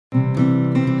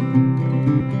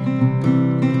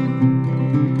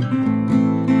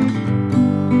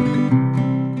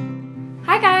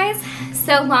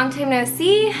long time no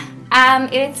see.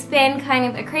 It's been kind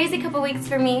of a crazy couple weeks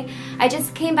for me. I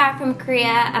just came back from Korea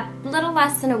a little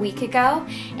less than a week ago,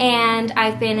 and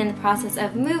I've been in the process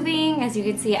of moving. As you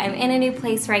can see, I'm in a new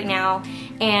place right now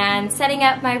and setting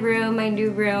up my room, my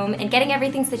new room, and getting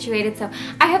everything situated. So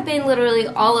I have been literally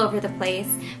all over the place,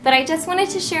 but I just wanted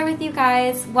to share with you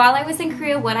guys while I was in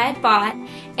Korea what I had bought,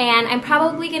 and I'm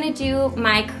probably going to do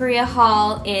my Korea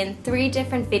haul in 3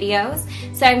 different videos.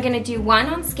 So I'm going to do one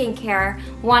on skincare,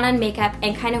 one on makeup,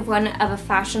 and kind of one of a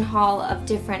fashion haul of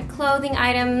different clothing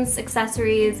items,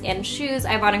 accessories, and shoes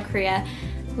I bought in Korea.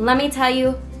 Let me tell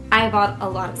you, I bought a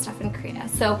lot of stuff in Korea.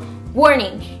 So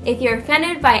warning, if you're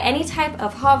offended by any type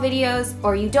of haul videos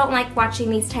or you don't like watching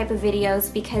these type of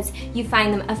videos because you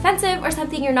find them offensive or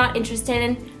something you're not interested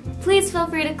in, please feel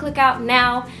free to click out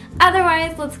now.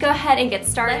 Otherwise, let's go ahead and get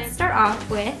started. Let's start off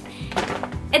with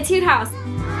Etude House.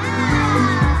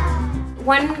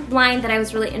 One line that I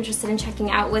was really interested in checking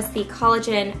out was the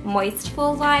Collagen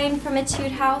Moistful line from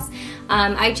Etude House.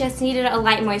 I just needed a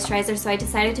light moisturizer, so I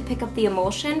decided to pick up the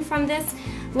emulsion from this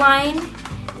line.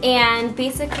 And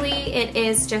basically it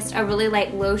is just a really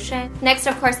light lotion. Next,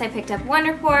 of course, I picked up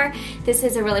Wonderpore. This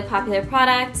is a really popular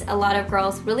product. A lot of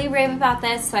girls really rave about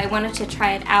this, so I wanted to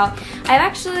try it out.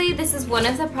 This is one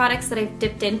of the products that I've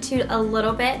dipped into a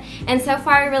little bit, and so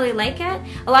far I really like it.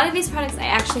 A lot of these products I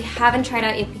actually haven't tried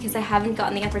out yet because I haven't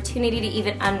gotten the opportunity to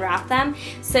even unwrap them,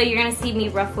 so you're gonna see me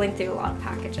ruffling through a lot of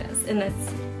packages in this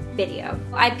video.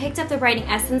 I picked up the Brightening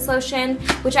Essence Lotion,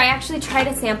 which I actually tried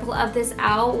a sample of this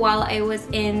out while I was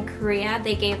in Korea.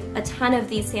 They gave a ton of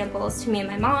these samples to me and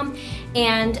my mom,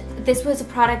 and this was a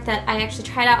product that I actually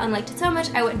tried out and liked it so much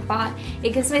I went and bought. It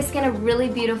gives my skin a really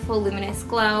beautiful luminous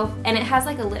glow, and it has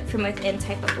like a lit from within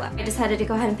type of lip. I decided to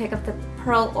go ahead and pick up the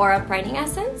Pearl Aura Brightening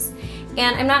Essence,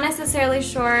 and I'm not necessarily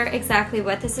sure exactly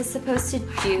what this is supposed to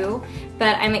do,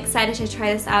 but I'm excited to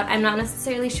try this out. I'm not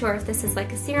necessarily sure if this is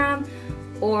like a serum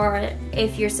or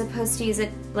if you're supposed to use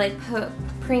it like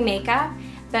pre-makeup,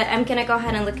 but I'm gonna go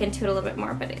ahead and look into it a little bit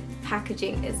more. But the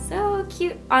packaging is so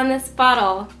cute on this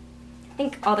bottle. I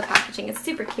think all the packaging is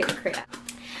super cute in Korea.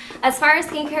 As far as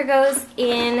skincare goes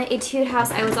in Etude House,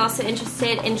 I was also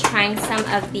interested in trying some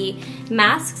of the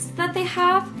masks that they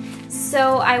have.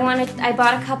 So I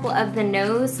bought a couple of the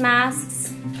nose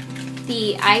masks,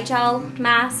 the eye gel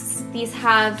masks. These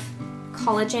have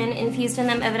collagen infused in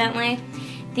them, evidently.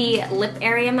 The lip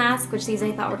area mask, which these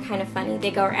I thought were kind of funny.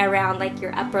 They go around like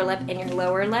your upper lip and your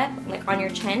lower lip, like on your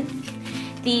chin.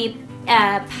 The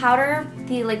powder,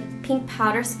 the like pink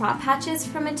powder spot patches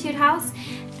from Etude House.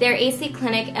 Their AC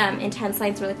Clinic Intense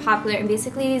line is really popular, and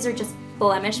basically these are just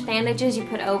blemish bandages you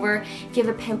put over if you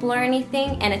have a pimple or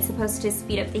anything, and it's supposed to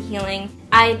speed up the healing.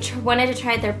 I wanted to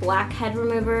try their blackhead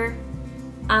remover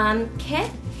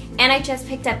kit, and I just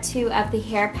picked up 2 of the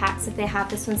hair packs that they have.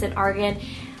 This one's an argan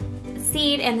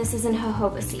seed, and this is in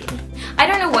jojoba seed. I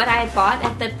don't know what I had bought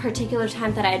at the particular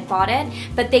time that I had bought it,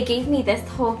 but they gave me this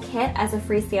whole kit as a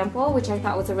free sample, which I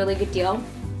thought was a really good deal.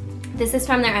 This is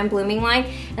from their I'm Blooming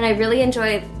line, and I really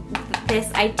enjoy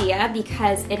this idea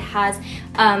because it has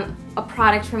a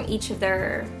product from each of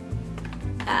their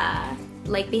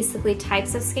like basically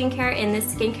types of skincare in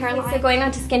this skincare line. So going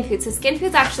on to SkinFood. So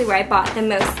SkinFood's actually where I bought the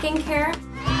most skincare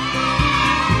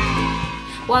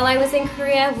while I was in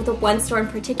Korea, with the one store in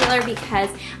particular, because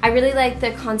I really like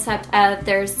the concept of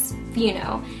there's, you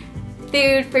know,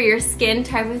 food for your skin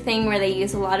type of thing, where they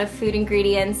use a lot of food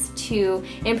ingredients to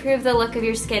improve the look of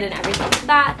your skin and everything like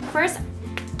that. First,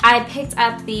 I picked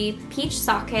up the Peach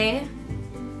Sake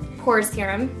Pore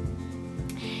Serum,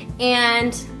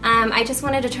 and I just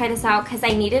wanted to try this out because I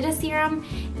needed a serum,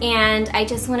 and I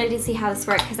just wanted to see how this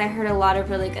worked because I heard a lot of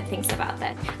really good things about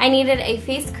that. I needed a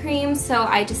face cream, so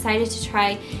I decided to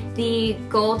try the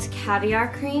Gold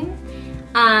Caviar Cream.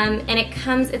 And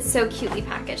it's so cutely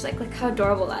packaged, like look how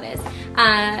adorable that is.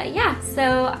 Yeah,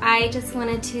 so I just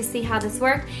wanted to see how this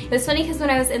worked. It was funny because when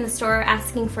I was in the store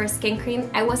asking for a skin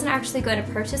cream, I wasn't actually going to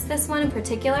purchase this one in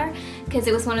particular because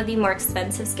it was one of the more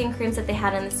expensive skin creams that they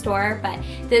had in the store, but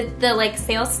the like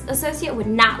sales associate would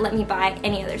not let me buy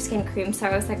any other skin cream, so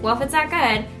I was like, well, if it's that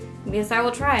good, I guess I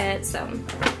will try it. So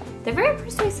they're very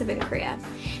persuasive in Korea.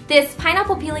 This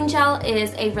pineapple peeling gel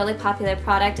is a really popular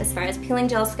product as far as peeling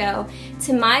gels go.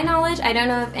 To my knowledge, I don't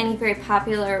know of any very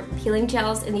popular peeling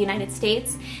gels in the United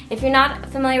States. If you're not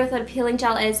familiar with what a peeling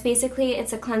gel is, basically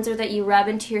it's a cleanser that you rub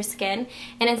into your skin,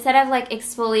 and instead of like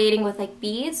exfoliating with like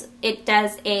beads, it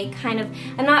does a kind of,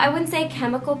 I wouldn't say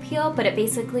chemical peel, but it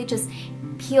basically just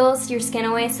peels your skin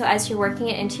away, so as you're working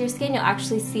it into your skin, you'll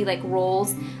actually see like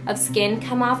rolls of skin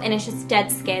come off, and it's just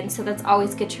dead skin, so that's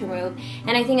always good to remove.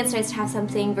 And I think it's nice to have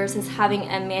something versus having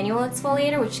a manual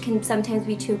exfoliator, which can sometimes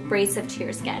be too abrasive to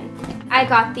your skin. I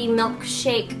got the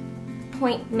Milkshake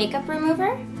Point Makeup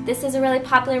Remover. This is a really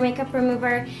popular makeup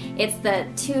remover. It's the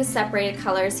 2 separated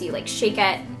colors, so you like shake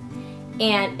it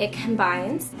and it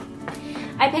combines.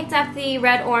 I picked up the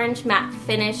Red Orange Matte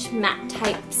Finish Matte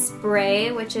Type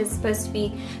Spray, which is supposed to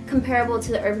be comparable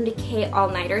to the Urban Decay All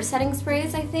Nighter Setting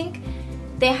Sprays, I think.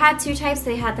 They had 2 types.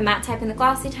 They had the matte type and the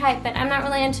glossy type, but I'm not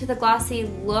really into the glossy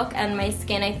look on my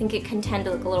skin. I think it can tend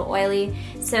to look a little oily,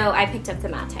 so I picked up the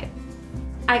matte type.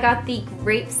 I got the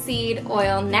Grapeseed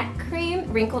Oil Neck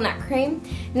Cream, Wrinkle Neck Cream.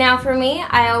 Now for me,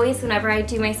 I always, whenever I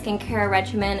do my skincare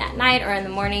regimen at night or in the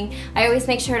morning, I always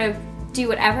make sure to do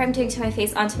whatever I'm doing to my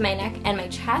face onto my neck and my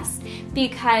chest,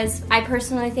 because I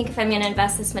personally think if I'm going to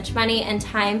invest this much money and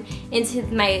time into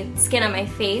my skin on my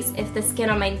face, if the skin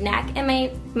on my neck and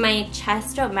my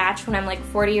chest don't match when I'm like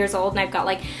 40 years old and I've got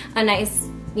like a nice,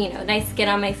 you know, nice skin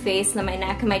on my face and then my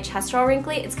neck and my chest are all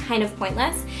wrinkly, it's kind of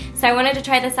pointless. So I wanted to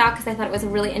try this out because I thought it was a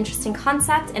really interesting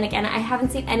concept, and again, I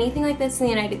haven't seen anything like this in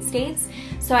the United States,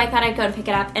 so I thought I'd go and pick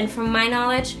it up. And from my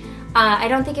knowledge, I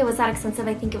don't think it was that expensive.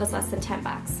 I think it was less than 10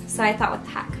 bucks. So I thought, what the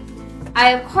heck. I,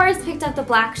 of course, picked up the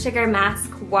Black Sugar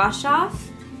Mask Wash Off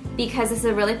because this is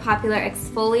a really popular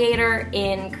exfoliator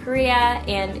in Korea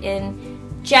and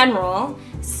in general.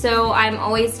 So I'm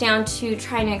always down to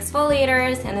try new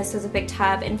exfoliators, and this was a big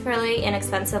tub and fairly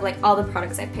inexpensive, like all the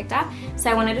products I picked up. So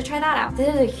I wanted to try that out.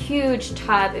 This is a huge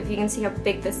tub, if you can see how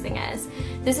big this thing is.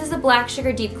 This is the Black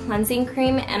Sugar Deep Cleansing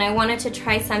Cream, and I wanted to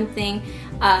try something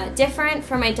different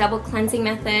for my double cleansing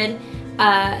method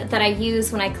that I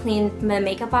use when I clean the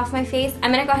makeup off my face.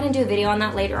 I'm going to go ahead and do a video on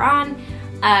that later on.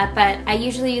 But I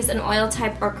usually use an oil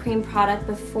type or cream product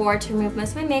before to remove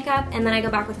most of my makeup, and then I go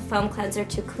back with a foam cleanser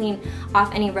to clean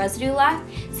off any residue left.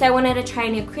 So I wanted to try a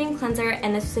new cream cleanser,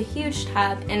 and this was a huge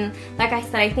tub, and like I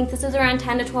said, I think this was around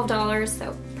 $10 to $12,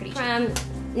 so pretty cheap. From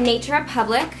Nature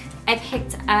Republic, I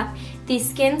picked up the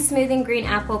Skin Smoothing Green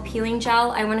Apple Peeling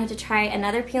Gel. I wanted to try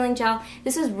another peeling gel.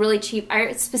 This was really cheap.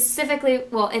 I specifically,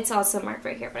 well, it's also marked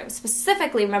right here, but I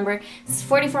specifically remember it's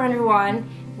 4,400 won,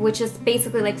 which is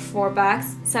basically like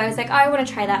 $4. So I was like, oh, I want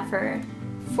to try that for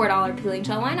 $4 peeling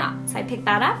gel. Why not? So I picked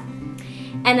that up.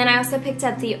 And then I also picked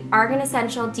up the Argan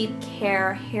Essential Deep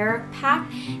Care Hair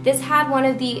Pack. This had one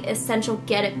of the Essential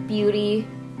Get It Beauty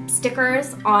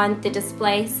stickers on the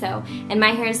display, so, and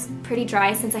my hair is pretty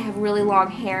dry since I have really long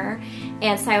hair,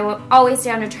 and so I'm always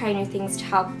down to try new things to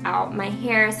help out my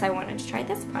hair, so I wanted to try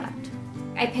this product.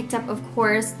 I picked up, of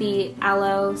course, the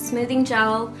Aloe Smoothing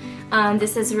Gel.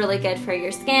 This is really good for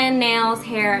your skin, nails,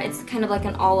 hair. It's kind of like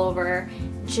an all-over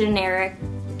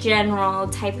general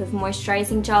type of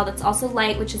moisturizing gel that's also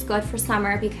light, which is good for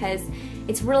summer because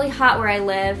it's really hot where I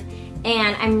live.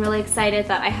 And I'm really excited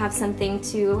that I have something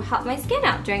to help my skin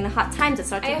out during the hot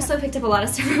times. I also picked up a lot of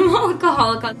stuff from Holika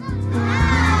Holika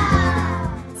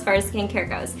as far as skincare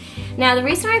goes. Now, the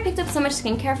reason why I picked up so much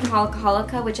skincare from Holika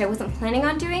Holika, which I wasn't planning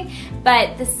on doing,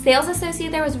 but the sales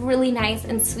associate there was really nice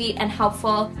and sweet and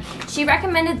helpful. She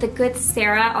recommended the Good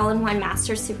Sarah All-in-One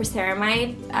Master Super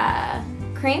Ceramide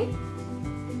cream.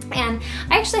 And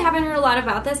I actually haven't heard a lot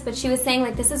about this, but she was saying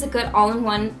like this is a good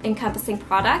all-in-one encompassing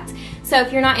product. So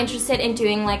if you're not interested in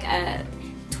doing like a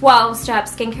 12-step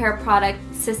skincare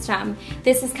product system,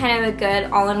 this is kind of a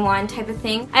good all-in-one type of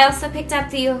thing. I also picked up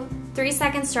the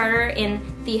 3-second starter in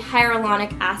the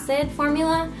hyaluronic acid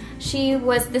formula.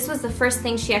 This was the first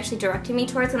thing she actually directed me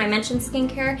towards when I mentioned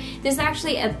skincare. This is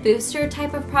actually a booster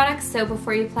type of product, so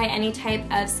before you apply any type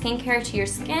of skincare to your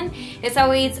skin, it's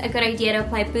always a good idea to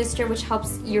apply a booster, which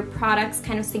helps your products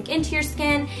kind of sink into your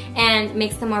skin and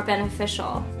makes them more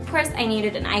beneficial. Of course, I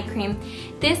needed an eye cream.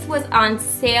 This was on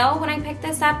sale when I picked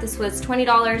this up. This was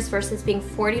 $20 versus being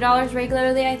 $40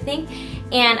 regularly, I think.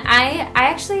 And I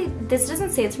actually, this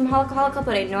doesn't say it's from Holika Holika,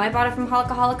 but I know I bought it from Holika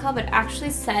Holika, but it actually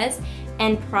says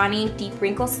and Prani Deep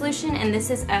Wrinkle Solution, and this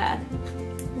is a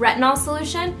retinol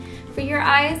solution for your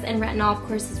eyes, and retinol, of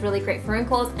course, is really great for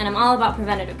wrinkles, and I'm all about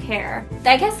preventative care.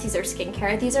 I guess these are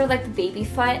skincare. These are like the baby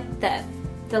foot,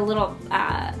 the little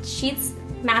sheets,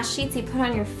 mask sheets you put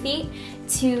on your feet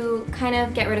to kind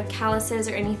of get rid of calluses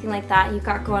or anything like that you've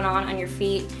got going on your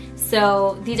feet.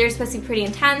 So these are supposed to be pretty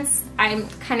intense. I'm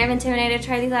kind of intimidated to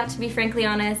try these out, to be frankly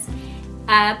honest.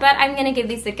 But I'm going to give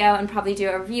these a go and probably do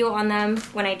a review on them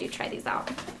when I do try these out.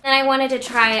 And I wanted to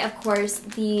try, of course,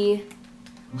 the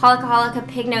Holika Holika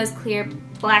Pig Nose Clear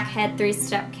Blackhead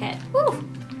 3-Step Kit. Woo!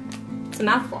 It's a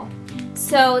mouthful.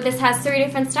 So this has 3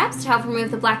 different steps to help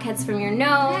remove the blackheads from your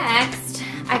nose. Next,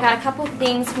 I got a couple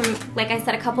things from, like I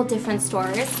said, a couple different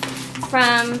stores.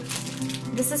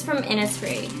 This is from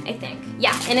Innisfree, I think.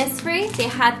 Yeah, Innisfree. They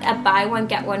had a buy one,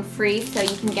 get one free, so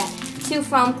you can get 2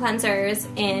 foam cleansers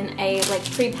in a like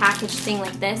pre-packaged thing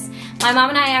like this. My mom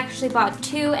and I actually bought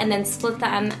 2 and then split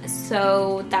them,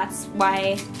 so that's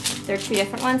why there are 2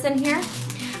 different ones in here.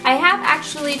 I have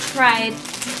actually tried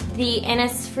the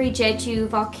Innisfree Jeju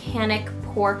Volcanic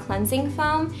Pore Cleansing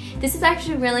Foam. This is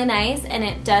actually really nice, and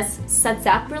it does suds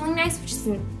up really nice, which is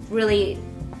really,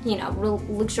 you know, real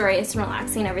luxurious and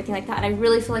relaxing and everything like that. And I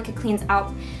really feel like it cleans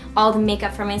out all the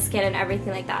makeup from my skin and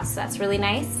everything like that, so that's really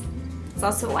nice. It's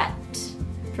also wet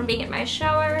from being in my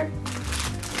shower.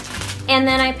 And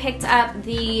then I picked up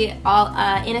the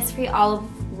Innisfree Olive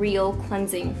Real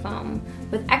Cleansing Foam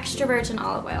with extra virgin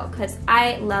olive oil, because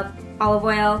I love olive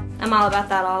oil. I'm all about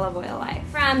that olive oil life.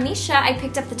 From Misha, I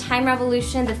picked up the Time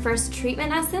Revolution, the First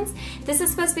Treatment Essence. This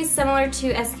is supposed to be similar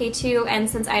to SK2, and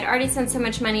since I'd already spent so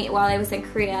much money while I was in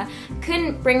Korea,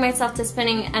 couldn't bring myself to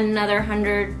spending another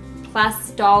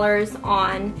 $100+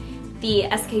 on the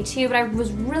SK2, but I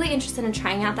was really interested in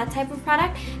trying out that type of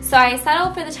product. So I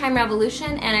settled for the Time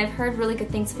Revolution, and I've heard really good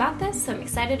things about this, so I'm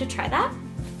excited to try that.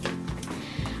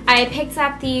 I picked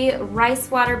up the Rice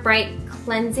Water Bright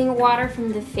Cleansing Water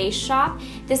from the Face Shop.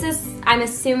 This is, I'm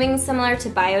assuming, similar to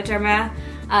Bioderma.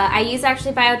 I use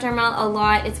actually Bioderma a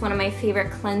lot. It's one of my favorite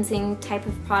cleansing type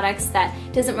of products that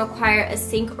doesn't require a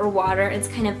sink or water. It's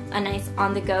kind of a nice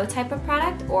on-the-go type of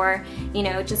product, or, you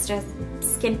know, just a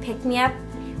skin pick-me-up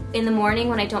in the morning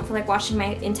when I don't feel like washing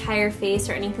my entire face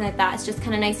or anything like that. It's just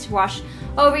kind of nice to wash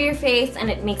over your face, and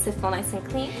it makes it feel nice and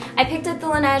clean. I picked up the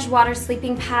Laneige Water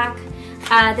Sleeping Pack.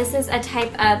 This is a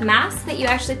type of mask that you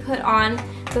actually put on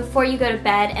before you go to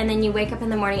bed, and then you wake up in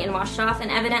the morning and wash it off,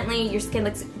 and evidently your skin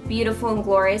looks beautiful and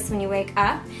glorious when you wake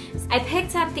up. I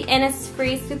picked up the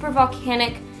Innisfree Super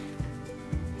Volcanic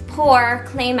Pore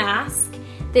Clay Mask.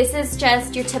 This is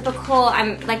just your typical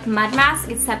like mud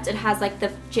mask, except it has like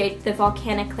the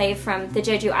volcanic clay from the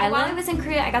Jeju Island. While I was in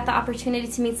Korea, I got the opportunity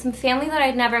to meet some family that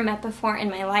I'd never met before in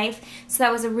my life. So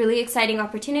that was a really exciting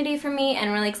opportunity for me,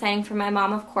 and really exciting for my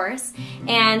mom, of course.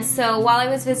 And so while I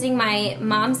was visiting my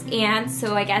mom's aunt,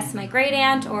 so I guess my great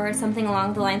aunt or something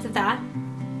along the lines of that,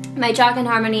 my Jog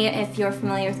Harmony, if you're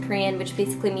familiar with Korean, which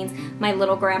basically means my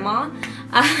little grandma,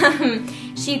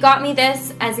 she got me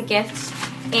this as a gift.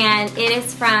 And it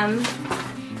is from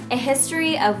A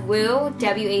History of Woo,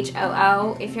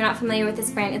 W-H-O-O. If you're not familiar with this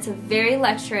brand, it's a very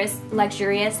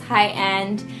luxurious,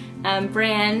 high-end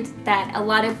brand that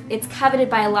it's coveted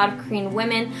by a lot of Korean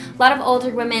women. A lot of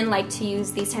older women like to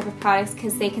use these type of products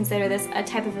because they consider this a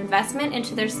type of investment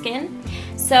into their skin.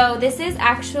 So this is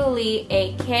actually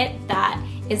a kit that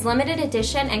is limited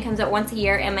edition and comes out once a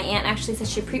year, and my aunt actually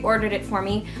says she pre-ordered it for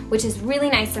me, which is really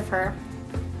nice of her.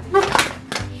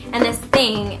 And this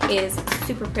thing is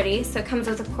super pretty. So it comes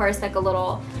with, of course, like a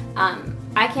little,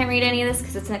 I can't read any of this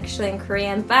because it's actually in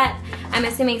Korean, but I'm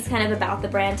assuming it's kind of about the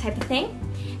brand type of thing.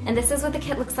 And this is what the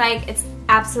kit looks like. It's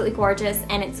absolutely gorgeous,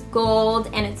 and it's gold,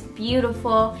 and it's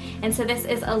beautiful. And so this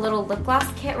is a little lip gloss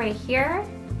kit right here,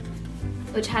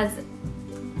 which has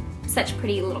such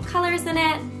pretty little colors in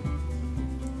it.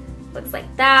 Looks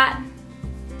like that.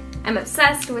 I'm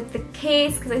obsessed with the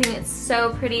case because I think it's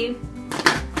so pretty.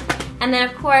 And then,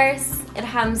 of course, it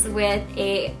comes with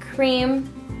a cream,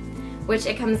 which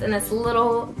it comes in this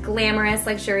little glamorous,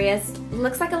 luxurious,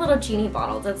 looks like a little genie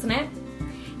bottle, doesn't it?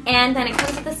 And then it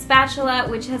comes with a spatula,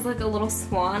 which has like a little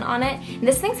swan on it. And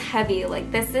this thing's heavy, like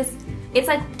it's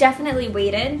like definitely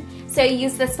weighted. So you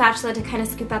use the spatula to kind of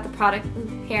scoop out the product,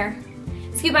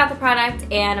 scoop out the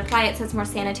product and apply it so it's more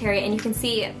sanitary, and you can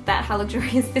see that how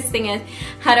luxurious this thing is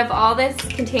out of all this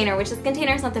container, which this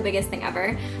container is not the biggest thing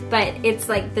ever, but it's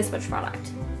like this much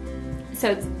product. So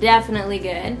it's definitely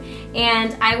good,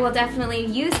 and I will definitely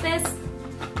use this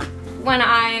when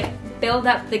I build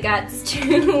up the guts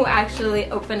to actually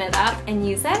open it up and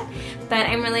use it. But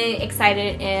I'm really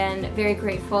excited and very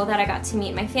grateful that I got to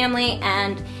meet my family,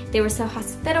 and they were so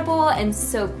hospitable and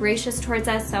so gracious towards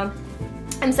us. So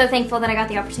I'm so thankful that I got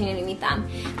the opportunity to meet them.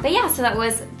 But yeah, so that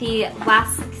was the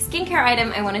last skincare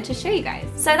item I wanted to show you guys.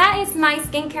 So that is my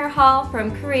skincare haul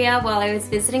from Korea while I was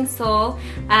visiting Seoul.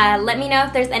 Let me know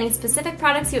if there's any specific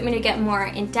products you want me to get more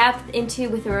in depth into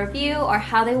with a review, or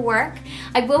how they work.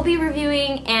 I will be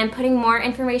reviewing and putting more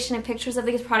information and pictures of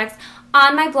these products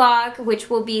on my blog, which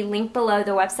will be linked below.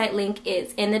 The website link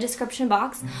is in the description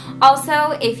box.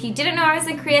 Also, if you didn't know I was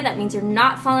in Korea, that means you're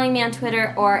not following me on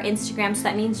Twitter or Instagram, so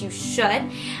that means you should.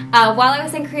 While I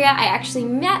was in Korea, I actually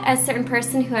met a certain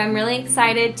person who I'm really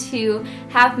excited to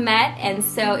have met, and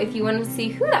so if you want to see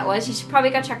who that was, you should probably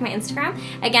go check my Instagram.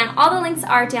 Again, all the links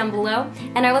are down below,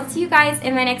 and I will see you guys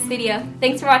in my next video.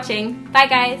 Thanks for watching. Bye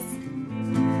guys!